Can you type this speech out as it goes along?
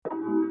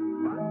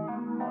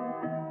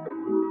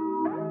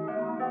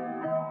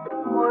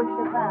Already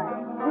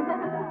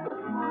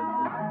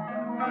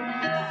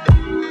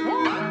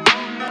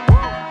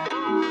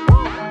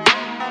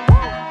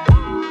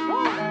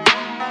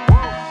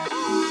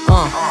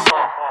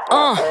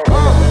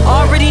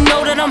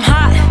know that I'm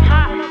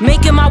hot,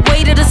 making my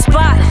way to the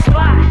spot.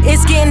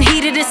 It's getting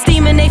heated and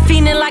steaming, they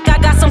feeling like I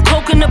got some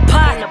coke in the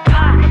pot.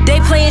 They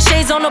playing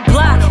shades on the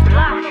block,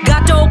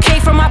 got the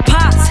okay from my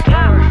pops.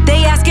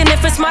 They asking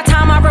if it's my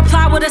time, I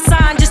reply with a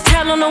sign, just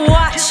tell them to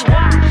watch.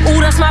 Ooh,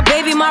 that's my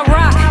baby, my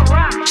rock.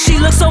 She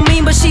looks so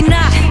mean, but she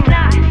not.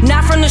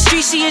 Not from the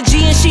street, she a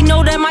G, and she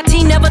know that my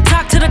team never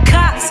talk to the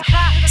cops.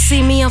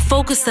 See me, I'm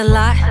focused a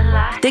lot.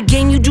 The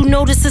game you do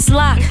notice is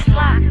locked.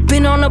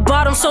 Been on the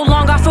bottom so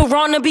long, I feel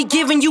wrong to be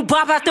giving you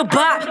bop after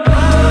bop.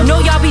 Know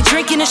y'all be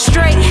drinking it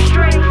straight.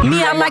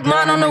 Me, I like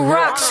mine on the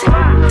rocks.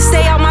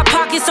 Stay out my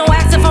pockets, don't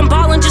ask if I'm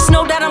ballin', just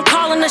know that I'm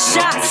calling the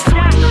shots.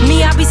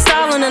 Me, I be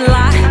stalling a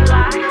lot.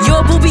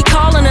 Your boo be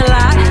calling a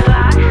lot.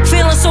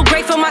 Feeling so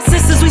great for my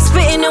sisters, we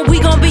spittin' and we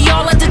gon' be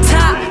all at the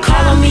top.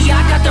 Call on me,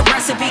 I got the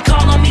recipe.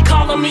 Call on me,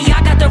 I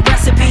got the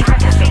recipe.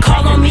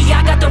 Call on me,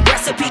 I got the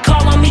recipe.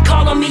 Call on me,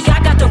 I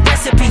got the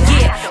recipe.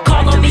 Yeah.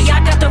 Call on me, I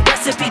got the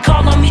recipe.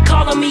 Call on me, I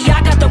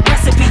got the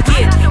recipe.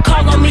 Yeah.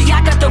 Call on me,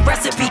 I got the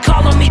recipe.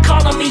 Call on me, I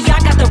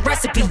got the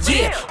recipe.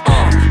 Yeah.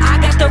 I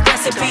got the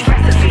recipe.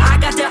 I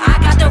got the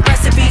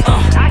recipe.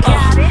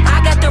 I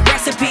got the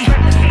recipe.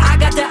 I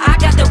got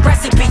the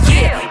recipe.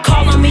 Yeah.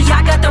 Call on me,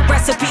 I got the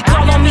recipe.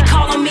 Call on me,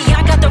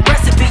 I got the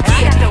recipe.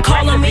 Yeah.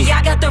 Call on me,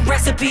 I got the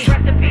recipe.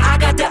 I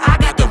got the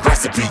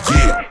recipe.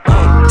 Yeah.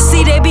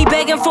 See, they be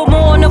begging for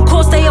more, and of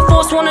course they of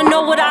course wanna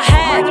know what I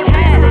have.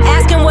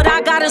 Asking what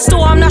I got in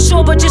store, I'm not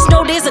sure, but just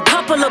know there's a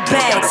couple of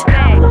bags.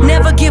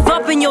 Never give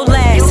up in your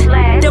last.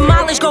 The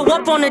mileage go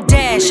up on the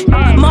dash.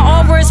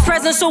 My aura is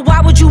present, so why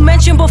would you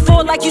mention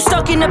before like you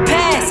stuck in the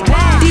past?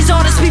 These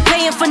artists be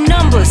paying for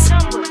numbers,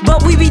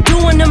 but we be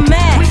doing the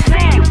math.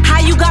 How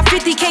you got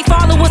 50K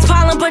followers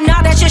piling, but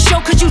now that's your show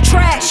cause you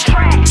trash.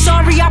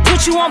 Sorry I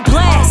put you on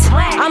blast,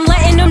 I'm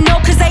letting them know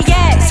cause they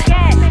ask.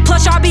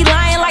 Plus y'all be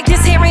lying like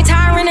this here ain't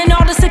tiring and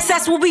all the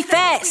success will be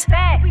fast.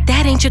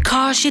 That ain't your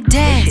car, it's your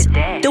dad's.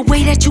 The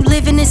way that you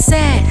living is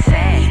sad.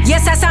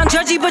 Yes, I sound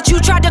judgy, but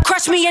you tried to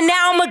crush me and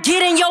now I'ma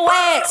get in your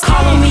ass.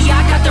 Call on me,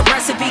 I got the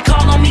recipe.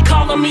 Call on me, I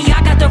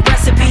got the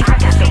recipe.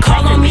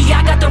 Call on me,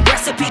 I got the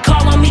recipe.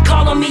 Call on me, I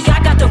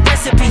got the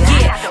recipe.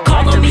 Yeah.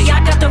 Call on me, I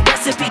got the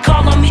recipe.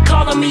 Call on me,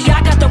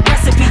 I got the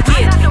recipe.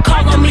 Yeah.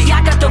 Call on me,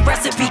 I got the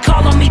recipe.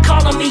 Call on me,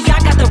 I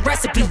got the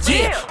recipe.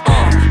 Yeah.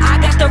 I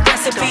got the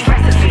recipe.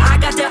 I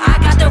got the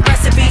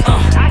recipe.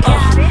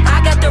 I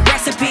got the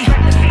recipe.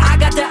 I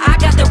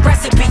got the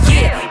recipe.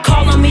 Yeah.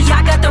 Call on me,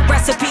 I got the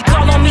recipe.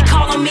 Call on me,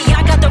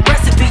 I got the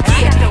recipe.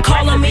 Yeah.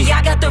 Call on me,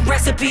 I got the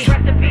recipe.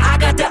 I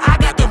got the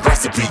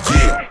recipe.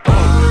 Yeah. Oh,